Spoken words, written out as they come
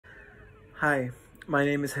Hi, my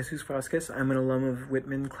name is Jesus Vasquez. I'm an alum of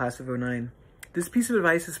Whitman, class of '09. This piece of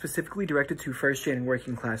advice is specifically directed to first-gen and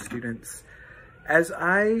working class students. As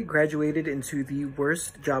I graduated into the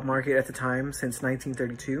worst job market at the time since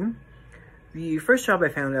 1932, the first job I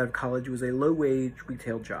found out of college was a low-wage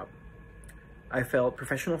retail job. I felt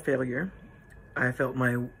professional failure, I felt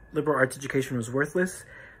my liberal arts education was worthless,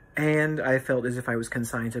 and I felt as if I was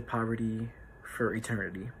consigned to poverty for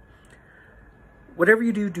eternity. Whatever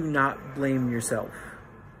you do, do not blame yourself.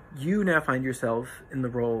 You now find yourself in the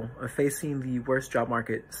role of facing the worst job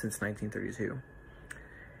market since 1932.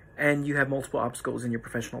 And you have multiple obstacles in your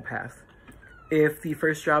professional path. If the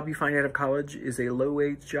first job you find out of college is a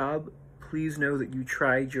low-wage job, please know that you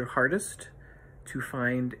tried your hardest to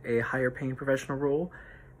find a higher paying professional role,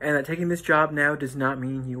 and that taking this job now does not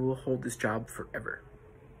mean you will hold this job forever.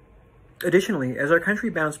 Additionally, as our country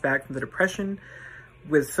bounced back from the Depression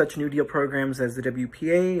with such New Deal programs as the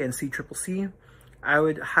WPA and CCCC, I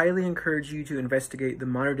would highly encourage you to investigate the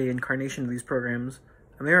modern-day incarnation of these programs,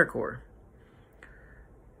 AmeriCorps.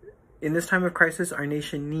 In this time of crisis, our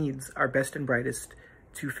nation needs our best and brightest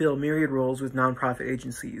to fill myriad roles with nonprofit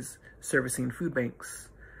agencies, servicing food banks,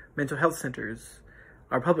 mental health centers,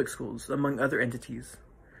 our public schools, among other entities.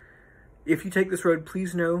 If you take this road,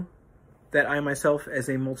 please know that I myself, as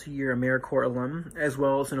a multi-year AmeriCorps alum, as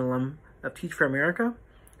well as an alum of Teach for America,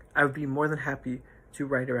 I would be more than happy to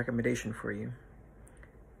write a recommendation for you.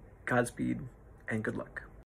 Godspeed and good luck.